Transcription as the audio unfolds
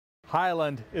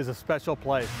Highland is a special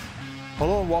place.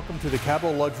 Hello and welcome to the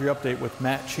Capital Luxury Update with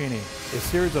Matt Cheney, a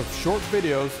series of short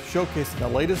videos showcasing the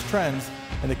latest trends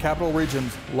in the capital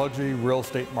region's luxury real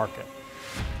estate market.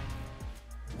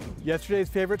 Yesterday's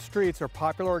favorite streets are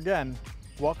popular again.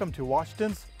 Welcome to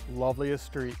Washington's loveliest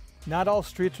street. Not all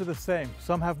streets are the same.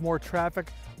 Some have more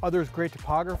traffic, others great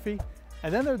topography,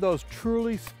 and then there are those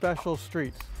truly special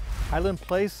streets. Highland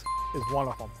Place is one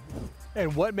of them.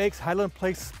 And what makes Highland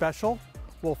Place special?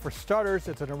 Well, for starters,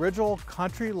 it's an original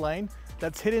country lane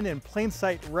that's hidden in plain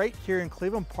sight right here in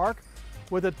Cleveland Park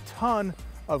with a ton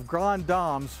of grand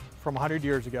dames from 100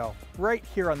 years ago, right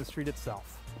here on the street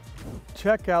itself.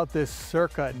 Check out this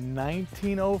circa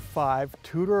 1905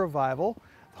 Tudor Revival.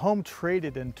 The home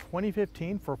traded in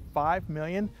 2015 for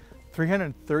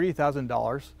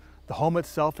 $5,330,000. The home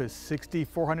itself is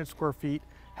 6,400 square feet,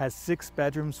 has 6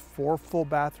 bedrooms, 4 full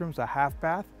bathrooms, a half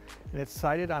bath, and it's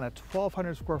sited on a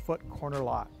 1,200 square foot corner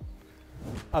lot.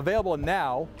 Available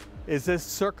now is this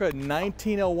circa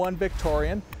 1901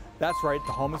 Victorian. That's right,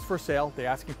 the home is for sale. The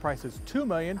asking price is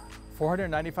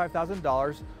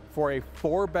 $2,495,000 for a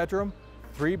 4-bedroom,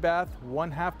 3-bath,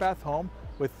 1 half bath home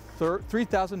with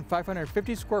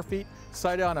 3,550 square feet,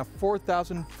 sited on a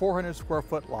 4,400 square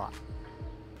foot lot.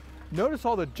 Notice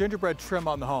all the gingerbread trim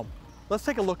on the home. Let's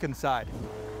take a look inside.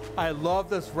 I love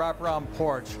this wraparound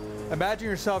porch. Imagine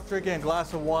yourself drinking a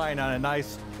glass of wine on a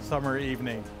nice summer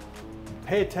evening.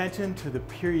 Pay attention to the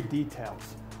period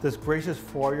details. This gracious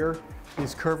foyer,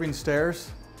 these curving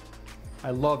stairs.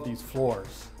 I love these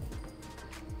floors.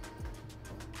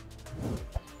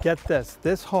 Get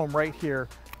this home right here,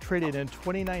 traded in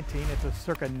 2019. It's a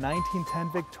circa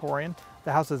 1910 Victorian.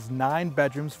 The house has 9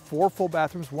 bedrooms, 4 full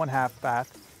bathrooms, 1 half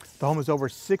bath. The home is over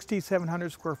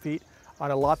 6,700 square feet on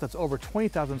a lot that's over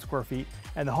 20,000 square feet,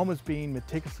 and the home is being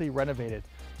meticulously renovated.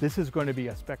 This is going to be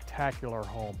a spectacular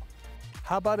home.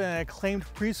 How about an acclaimed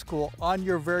preschool on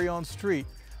your very own street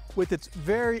with its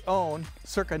very own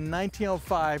circa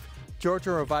 1905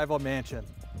 Tudor Revival mansion?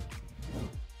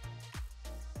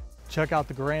 Check out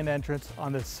the grand entrance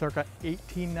on this circa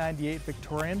 1898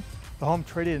 Victorian. The home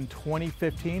traded in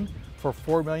 2015 for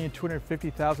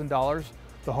 $4,250,000.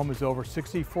 The home is over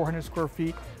 6,400 square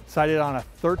feet, sited on a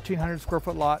 1,300 square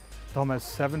foot lot. The home has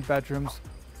 7 bedrooms,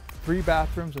 3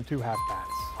 bathrooms, and 2 half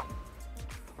baths.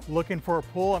 Looking for a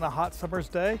pool on a hot summer's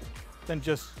day? Then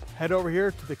just head over here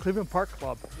to the Cleveland Park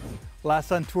Club.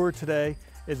 Last on tour today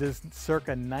is this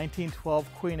circa 1912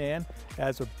 Queen Anne. It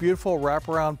has a beautiful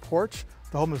wraparound porch.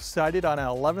 The home is sited on an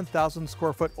 11,000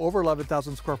 square foot, over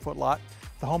 11,000 square foot lot.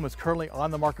 The home is currently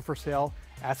on the market for sale.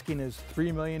 Asking is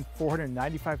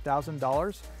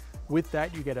 $3,495,000. With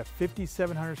that, you get a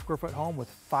 5,700 square foot home with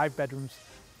 5 bedrooms,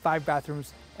 5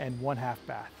 bathrooms, and 1 half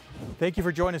bath. Thank you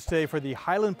for joining us today for the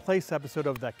Highland Place episode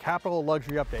of the Capital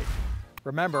Luxury Update.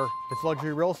 Remember, if it's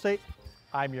luxury real estate,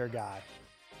 I'm your guy.